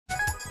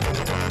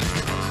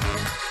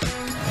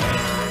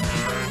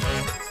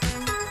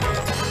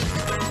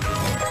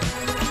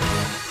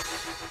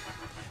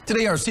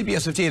Today, our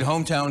CBS 58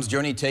 Hometowns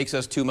journey takes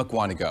us to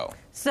Mukwonago.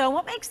 So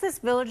what makes this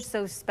village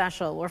so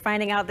special? We're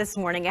finding out this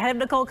morning ahead of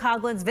Nicole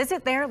Coughlin's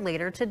visit there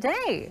later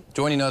today.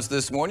 Joining us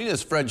this morning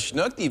is Fred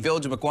Schnook, the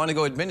Village of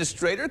Mukwonago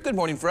Administrator. Good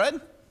morning,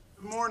 Fred.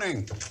 Good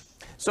morning.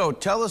 So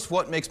tell us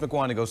what makes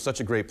Mukwonago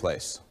such a great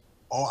place.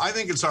 Oh, I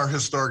think it's our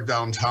historic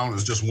downtown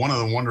is just one of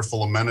the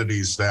wonderful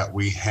amenities that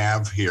we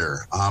have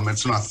here.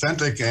 It's an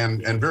authentic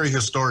and very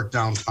historic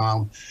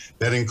downtown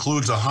that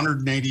includes a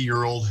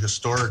 180-year-old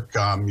historic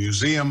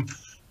museum,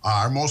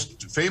 our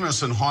most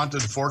famous and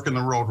haunted Fork in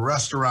the Road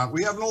restaurant.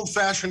 We have an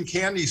old-fashioned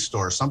candy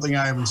store, something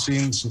I haven't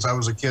seen since I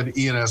was a kid,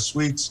 E&S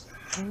Sweets.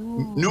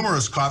 Ooh.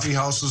 Numerous coffee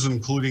houses,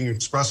 including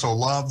Espresso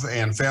Love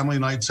and family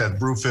nights at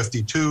Brew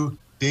 52,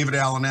 David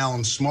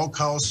Allen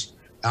Smokehouse.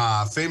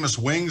 Famous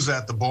wings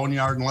at the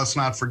Boneyard, and let's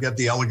not forget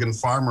the Elegant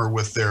Farmer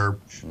with their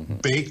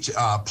baked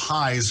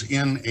pies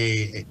in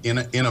a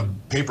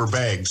paper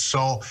bag.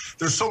 So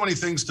there's so many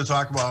things to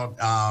talk about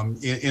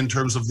in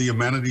terms of the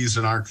amenities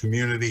in our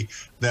community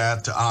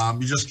that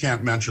you just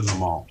can't mention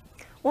them all.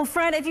 Well,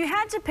 Fred, if you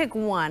had to pick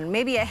one,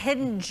 maybe a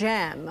hidden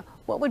gem,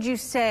 what would you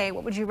say?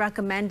 What would you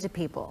recommend to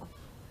people?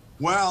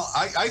 Well,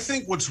 I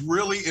think what's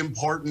really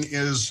important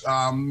is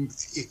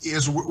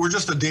we're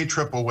just a day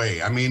trip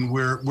away. I mean,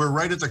 we're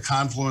right at the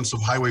confluence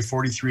of Highway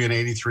 43 and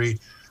 83.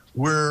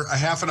 We're a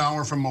half an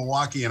hour from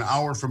Milwaukee, an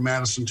hour from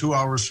Madison, 2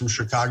 hours from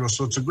Chicago.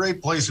 So it's a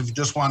great place if you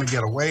just want to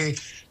get away,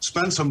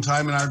 spend some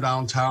time in our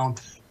downtown.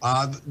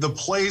 The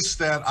place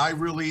that I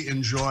really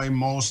enjoy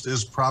most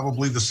is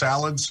probably the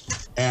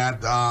salads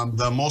at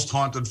the most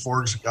haunted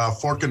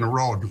Fork in the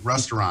Road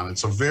restaurant.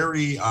 It's a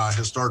very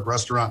historic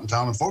restaurant in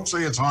town, and folks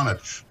say it's haunted,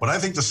 but I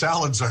think the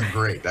salads are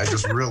great. I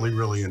just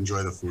really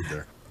enjoy the food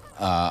there.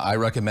 I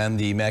recommend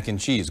the mac and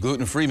cheese,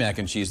 gluten-free mac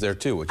and cheese there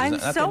too, which is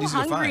not so that easy to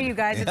find. hungry, you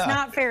guys. Yeah. It's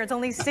not fair. It's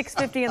only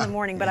 6:50 in the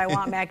morning, but I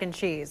want mac and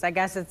cheese. I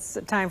guess it's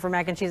time for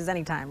mac and cheese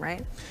anytime,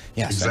 right?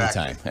 Yes,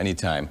 exactly.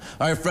 anytime.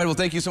 All right, Fred, well,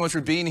 thank you so much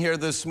for being here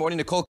this morning.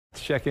 Nicole.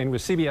 Check in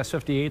with CBS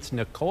 58's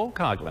Nicole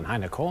Coughling. Hi,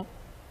 Nicole.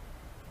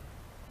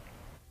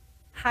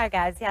 Hi,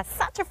 guys. Yes,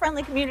 such a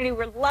friendly community.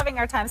 We're loving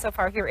our time so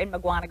far here in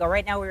Mukwonago.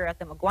 Right now, we're at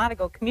the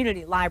Mukwonago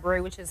Community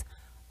Library, which is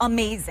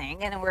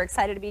amazing, and we're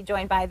excited to be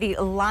joined by the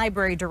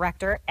library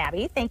director,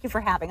 Abby. Thank you for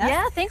having us.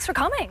 Yeah, thanks for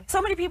coming.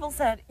 So many people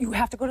said, you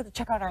have to go to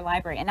check out our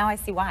library, and now I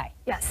see why.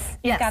 Yes.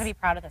 You've got to be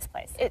proud of this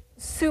place. It's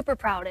super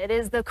proud. It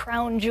is the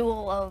crown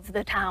jewel of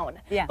the town.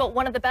 Yeah. But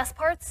one of the best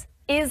parts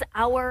is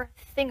our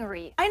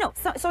thingery. I know.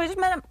 So I just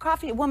met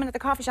a woman at the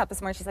coffee shop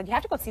this morning. She said, you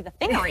have to go see the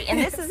thingery, and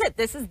this is it.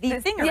 This is the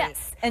thingery.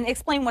 Yes. And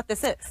explain what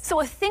this is. So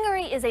a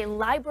thingery is a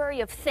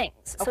library of things.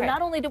 So Okay.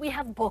 not only do we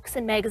have books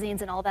and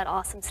magazines and all that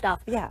awesome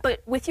stuff, Yeah.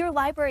 but with your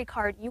library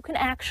card, you can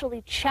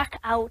actually check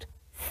out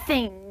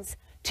things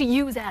to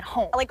use at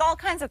home. Like all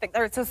kinds of things.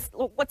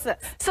 So what's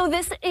this? So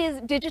this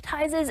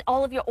digitizes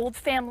all of your old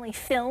family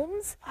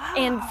films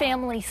and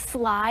family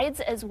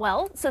slides as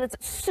well. So that's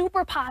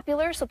super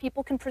popular, so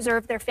people can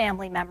preserve their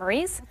family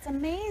memories. It's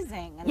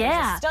amazing. And Yeah.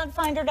 There's a stud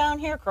finder down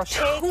here,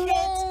 crochet kit.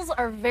 Tools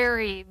are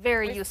very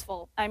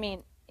useful. I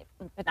mean,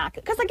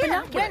 binoculars. Because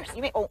again,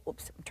 Binoculars. oh,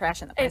 oops, I'm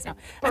trashing the place now.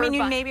 Bird I mean, you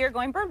watch. maybe you're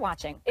going bird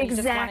watching. You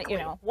just want to,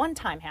 Exactly. one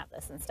time have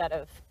this instead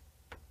of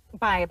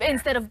buy a bear.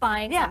 Instead of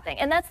buying Yeah. something.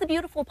 And that's the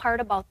beautiful part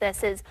about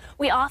this is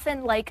we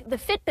often, like the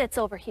Fitbits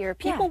over here,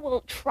 people will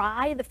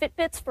try the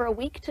Fitbits for a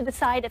week to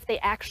decide if they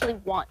actually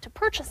want to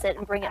purchase it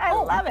and bring it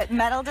home. I love it.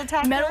 Metal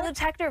detector. Metal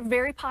detector,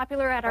 very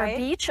popular at our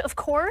beach, of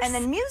course. And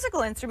then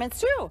musical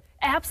instruments too.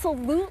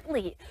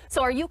 Absolutely.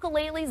 So our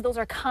ukuleles, those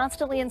are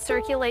constantly in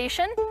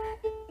circulation.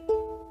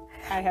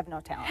 I have no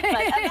talent. But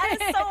that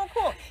is so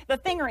cool. The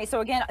thingery. So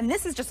again, and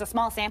this is just a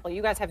small sample.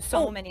 You guys have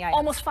so many items.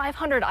 Almost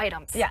 500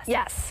 items. Yes.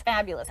 Yes.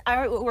 Fabulous.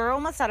 We're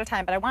almost out of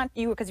time, but I want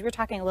you, because you were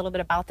talking a little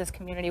bit about this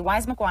community. Why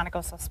is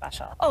Mukwonago so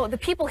special? Oh, the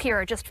people here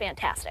are just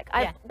fantastic.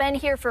 I've been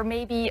here for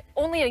maybe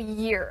only a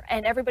year,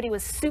 and everybody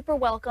was super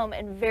welcome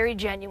and very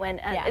genuine,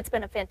 and it's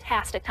been a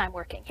fantastic time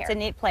working here. It's a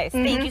neat place.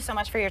 Thank you so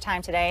much for your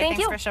time today.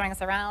 Thanks for showing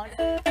us around.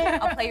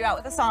 I'll play you out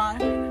with a song.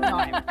 No,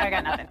 I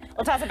got nothing.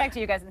 We'll toss it back to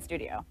you guys in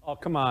studio. Oh,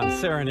 come on,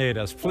 serenade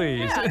us, please.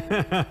 We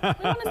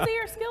want to see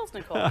your skills,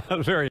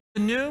 Nicole. Very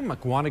new.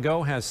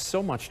 Mukwonago has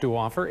so much to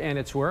offer, and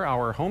it's where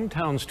our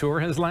Hometowns tour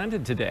has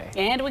landed today.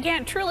 And we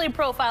can't truly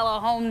profile a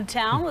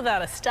hometown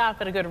without a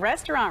stop at a good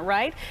restaurant,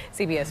 right?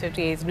 CBS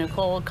 58's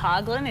Nicole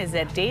Coughling is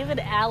at David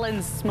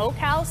Allen's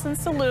Smokehouse and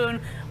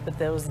Saloon with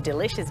those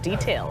delicious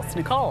details.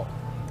 Nicole.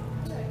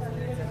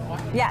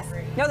 Yes.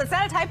 No, that's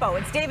not a typo.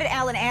 It's David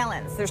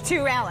Allen's. There's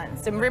two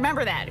Allens. And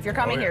remember that if you're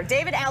coming here.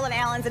 David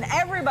Allen's, and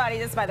everybody,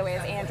 this, by the way,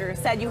 as Andrew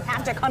said, you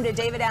have to come to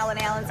David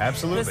Allen's.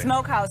 Absolutely. The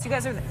Smokehouse. You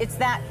guys are, it's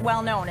that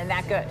well known and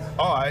that good.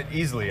 Oh,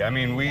 easily. I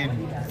mean, we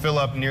fill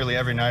up nearly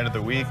every night of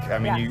the week. I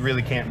mean, you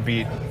really can't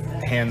beat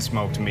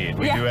hand-smoked meat.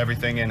 We do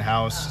everything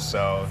in-house,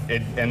 so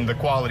and the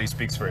quality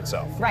speaks for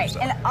itself. Right. So.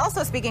 And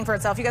also speaking for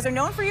itself, you guys are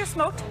known for your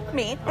smoked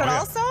meat, but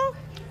also...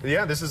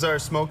 Yeah, this is our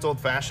smoked old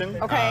fashioned.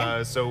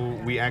 Okay. So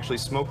we actually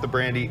smoke the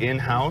brandy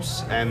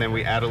in-house, and then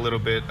we add a little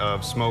bit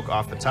of smoke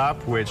off the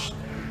top, which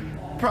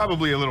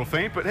Probably a little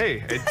faint, but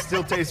hey, it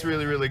still tastes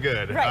really, really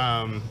good.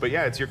 Right. But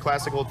yeah, it's your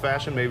classic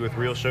old-fashioned made with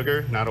real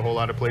sugar. Not a whole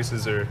lot of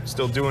places are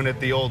still doing it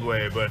the old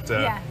way, but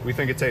we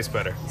think it tastes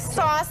better.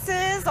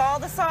 Sauces, all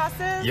the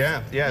sauces?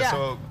 Yeah.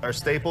 So our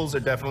staples are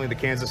definitely the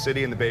Kansas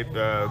City and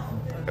the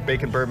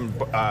bacon bourbon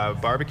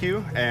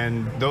barbecue,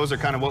 and those are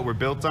kind of what we're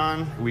built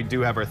on. We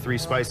do have our 3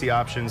 spicy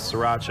options: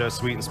 sriracha,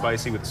 sweet and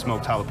spicy with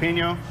smoked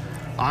jalapeno.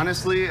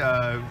 Honestly,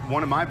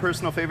 one of my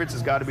personal favorites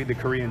has got to be the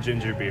Korean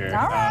ginger beer.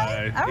 All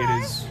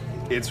right.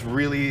 It's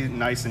really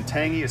nice and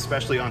tangy,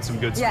 especially on some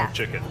good smoked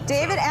chicken.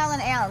 David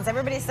Allen Allen's,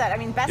 everybody said, I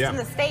mean, best in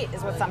the state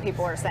is what some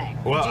people are saying.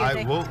 Well,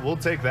 we'll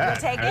take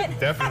that. We'll take it?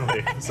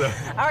 Definitely.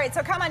 All right,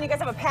 so come on, you guys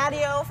have a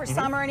patio for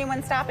summer,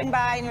 anyone stopping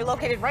by, and you're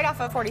located right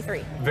off of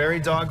 43. Very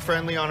dog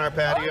friendly on our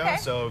patio,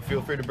 so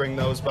feel free to bring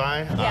those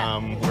by.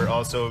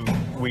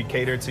 We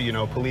cater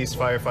to, police,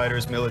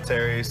 firefighters,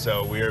 military,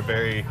 so we're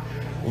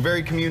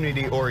very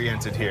community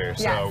oriented here,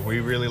 so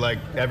we really like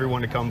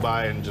everyone to come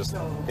by and just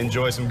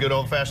enjoy some good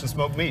old-fashioned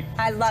smoked meat.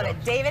 I love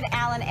it. David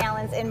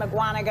Allen's in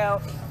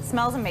Mukwonago.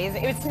 Smells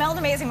amazing. It smelled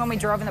amazing when we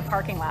drove in the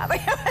parking lot.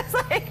 It's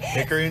like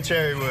hickory and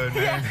cherry wood,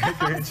 man.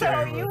 Hickory and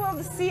cherry wood. You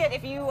will see it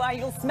if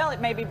you'll smell it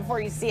maybe before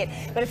you see it.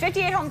 But at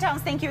 58 Hometowns,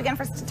 thank you again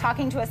for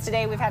talking to us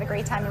today. We've had a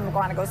great time in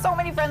Mukwonago. So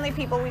many friendly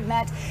people we've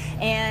met,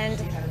 and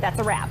that's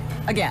a wrap.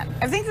 Again,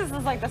 I think this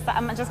is like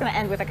I'm just going to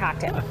end with a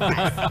cocktail.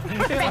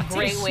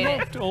 Great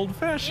way to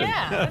old-fashioned.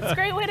 Yeah, that's a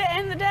great way to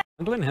end the day.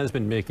 Lynn has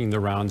been making the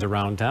rounds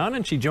around town,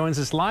 and she joins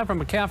us live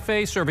from a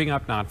cafe serving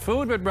up not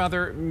food, but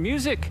rather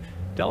music.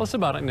 Tell us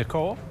about it,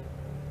 Nicole.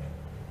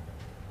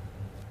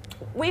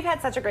 We've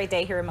had such a great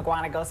day here in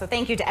Mukwonago, so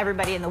thank you to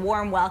everybody and the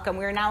warm welcome.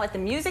 We're now at the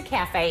Music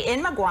Cafe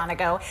in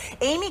Mukwonago.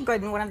 Amy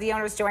Gooden, one of the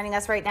owners, joining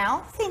us right now.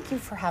 Thank you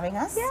for having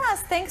us.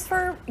 Yes, thanks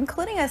for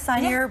including us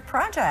on your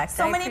project.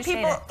 So many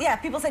people,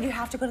 people said you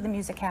have to go to the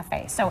Music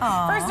Cafe. So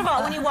first of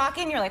all, when you walk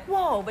in, you're like,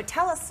 whoa, but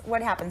tell us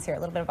what happens here, a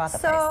little bit about the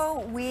place.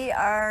 So we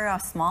are a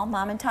small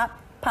mom and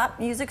pop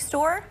music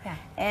store,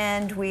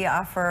 and we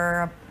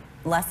offer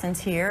lessons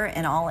here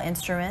in all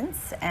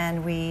instruments,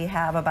 and we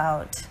have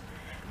about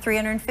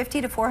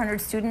 350 to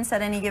 400 students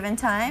at any given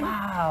time.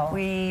 Wow.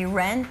 We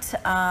rent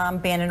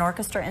band and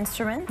orchestra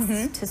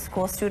instruments to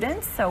school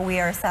students. So we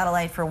are a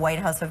satellite for White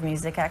House of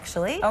Music,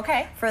 actually.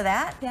 Okay. For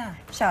that. Yeah.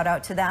 Shout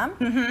out to them.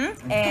 Can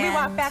we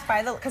walk back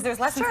by because there's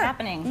lessons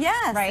happening?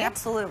 Yes, right?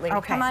 absolutely.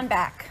 Okay. Come on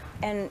back.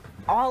 And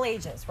all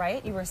ages,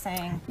 right? You were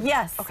saying?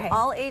 Yes. Okay.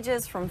 All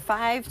ages from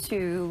 5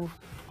 to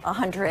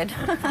 100.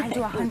 5 to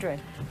 100.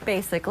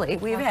 Basically.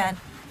 We've had...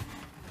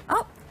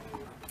 Oh.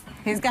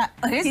 He's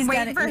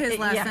waiting for his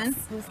lesson.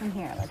 Yes. Listen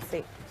here, let's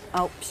see.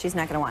 Oh, she's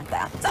not going to want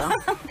that.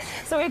 So,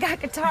 so we've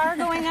got guitar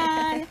going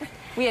on.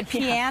 We had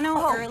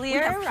piano earlier, we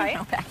have right?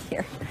 Piano back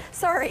here.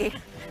 Sorry.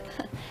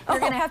 We're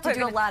going to have to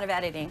do a lot of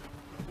editing.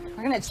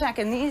 We're going to check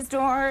in these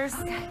doors.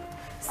 Okay.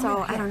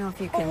 So I don't know if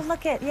you can. Oh,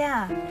 look at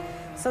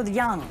So the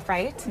young,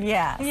 right?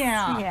 Yes.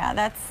 Yeah. Yeah.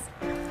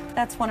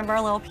 That's one of our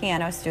little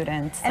piano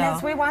students. So. And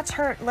as we watch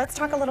her, let's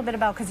talk a little bit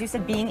about, because you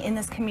said being in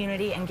this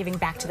community and giving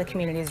back to the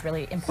community is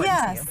really important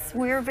to you. Yes,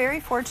 we're very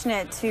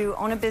fortunate to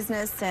own a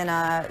business in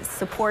a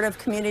supportive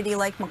community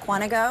like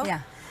Mukwonago.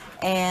 Yeah.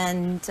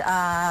 And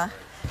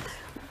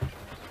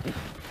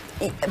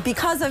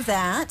because of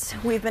that,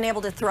 we've been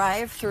able to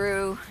thrive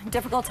through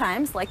difficult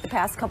times like the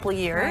past couple of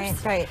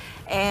years. Right.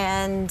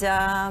 And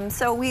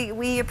so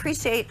we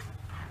appreciate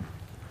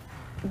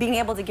being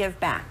able to give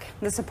back.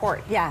 The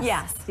support, yes.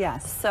 Yes.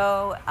 Yes.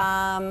 So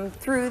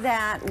through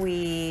that,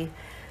 we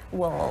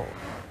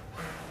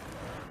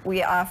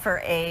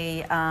offer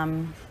a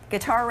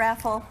guitar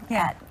raffle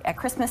at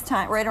Christmas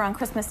time, right around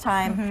Christmas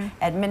time,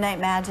 at Midnight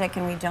Magic,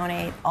 and we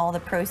donate all the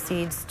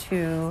proceeds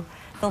to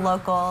the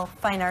local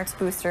Fine Arts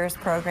Boosters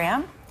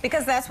program.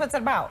 Because that's what it's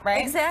about,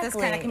 right? Exactly. This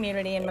kind of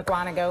community in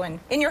Mukwonago and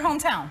in your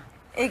hometown.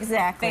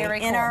 Exactly. Very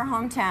cool. In our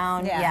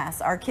hometown, Yeah.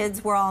 yes. Our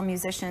kids were all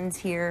musicians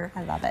here.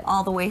 I love it.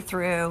 All the way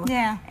through.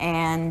 Yeah.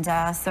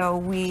 And so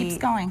we... Keeps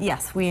going.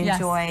 Yes, we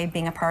enjoy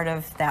being a part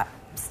of that,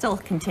 still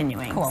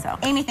continuing. Cool. So.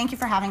 Amy, thank you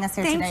for having us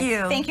here today. Thank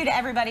you. Thank you to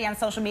everybody on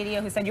social media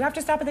who said, you have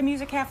to stop at the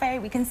Music Cafe.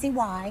 We can see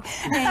why.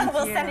 Thank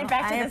we'll you. send it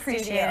back to I the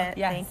appreciate studio. it.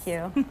 Yes. Thank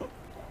you.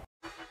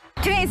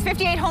 Today's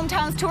 58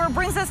 Hometowns tour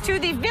brings us to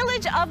the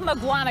village of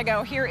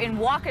Mukwonago here in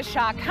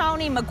Waukesha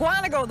County.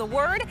 Mukwonago, the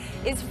word,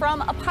 is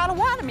from a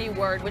Potawatomi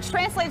word, which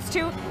translates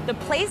to the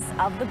place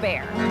of the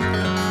bear.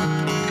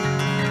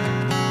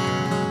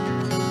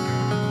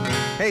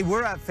 Hey,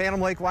 we're at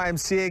Phantom Lake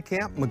YMCA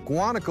Camp,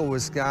 Mukwonago,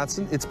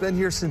 Wisconsin. It's been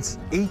here since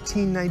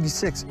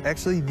 1896,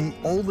 actually the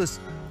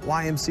oldest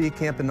YMCA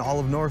camp in all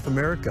of North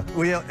America.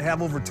 We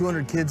have over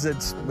 200 kids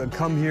that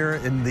come here,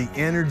 and the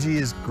energy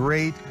is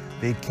great.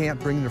 They can't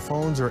bring their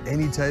phones or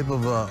any type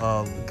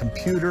of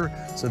computer,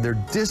 so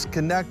they're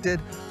disconnected,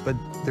 but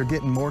they're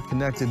getting more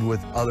connected with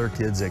other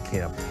kids at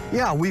camp.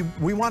 Yeah,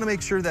 we want to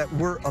make sure that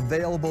we're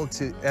available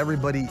to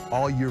everybody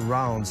all year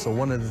round. So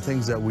one of the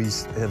things that we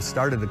have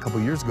started a couple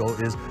years ago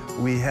is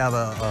we have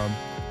a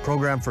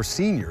program for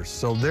seniors.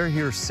 So they're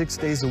here 6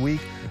 days a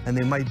week, and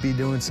they might be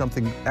doing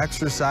something,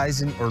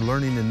 exercising or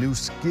learning a new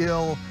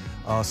skill,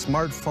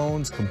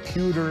 smartphones,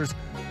 computers,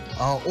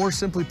 or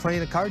simply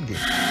playing a card game.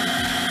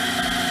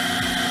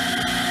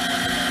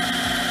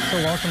 So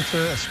welcome to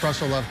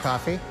Espresso Love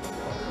Coffee,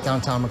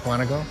 downtown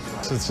Mukwonago.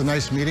 So it's a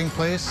nice meeting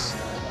place.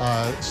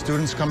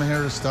 Students come in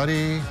here to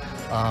study,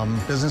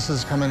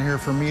 businesses come in here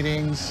for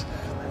meetings,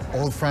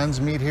 old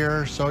friends meet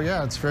here. So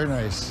yeah, it's very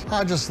nice.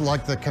 I just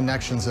like the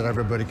connections that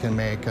everybody can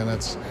make, and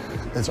it's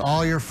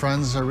all your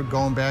friends are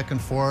going back and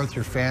forth,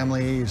 your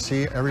family, you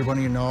see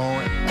everybody you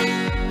know.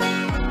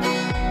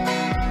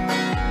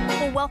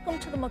 Well, welcome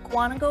to the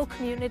Mukwonago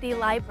Community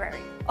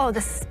Library. Oh,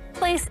 this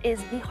place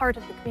is the heart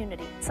of the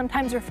community,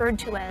 sometimes referred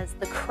to as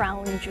the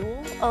crown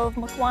jewel of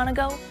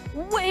Mukwonago.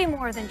 Way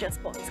more than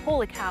just books.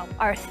 Holy cow.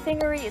 Our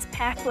thingery is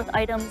packed with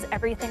items,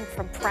 everything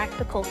from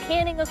practical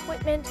canning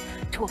equipment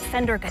to a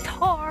Fender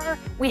guitar.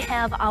 We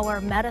have our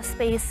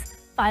Metaspace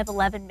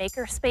 511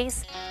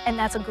 makerspace, and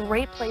that's a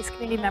great place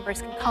community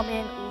members can come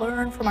in,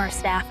 learn from our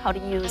staff how to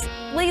use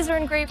laser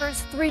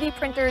engravers, 3D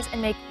printers,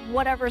 and make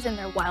whatever's in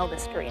their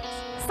wildest dreams.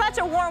 Such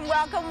a warm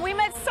welcome. We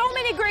met so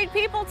many great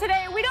people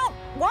today. We don't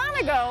want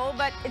to go,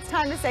 but it's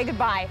time to say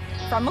goodbye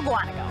from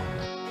Mukwonago.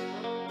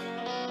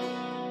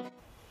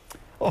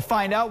 We'll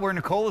find out where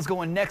Nicole is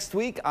going next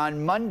week.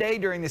 On Monday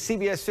during the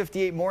CBS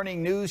 58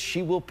 Morning News,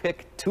 she will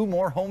pick 2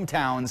 more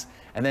hometowns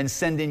and then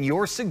send in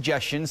your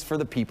suggestions for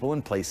the people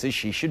and places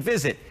she should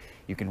visit.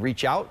 You can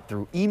reach out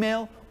through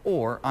email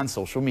or on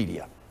social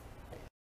media.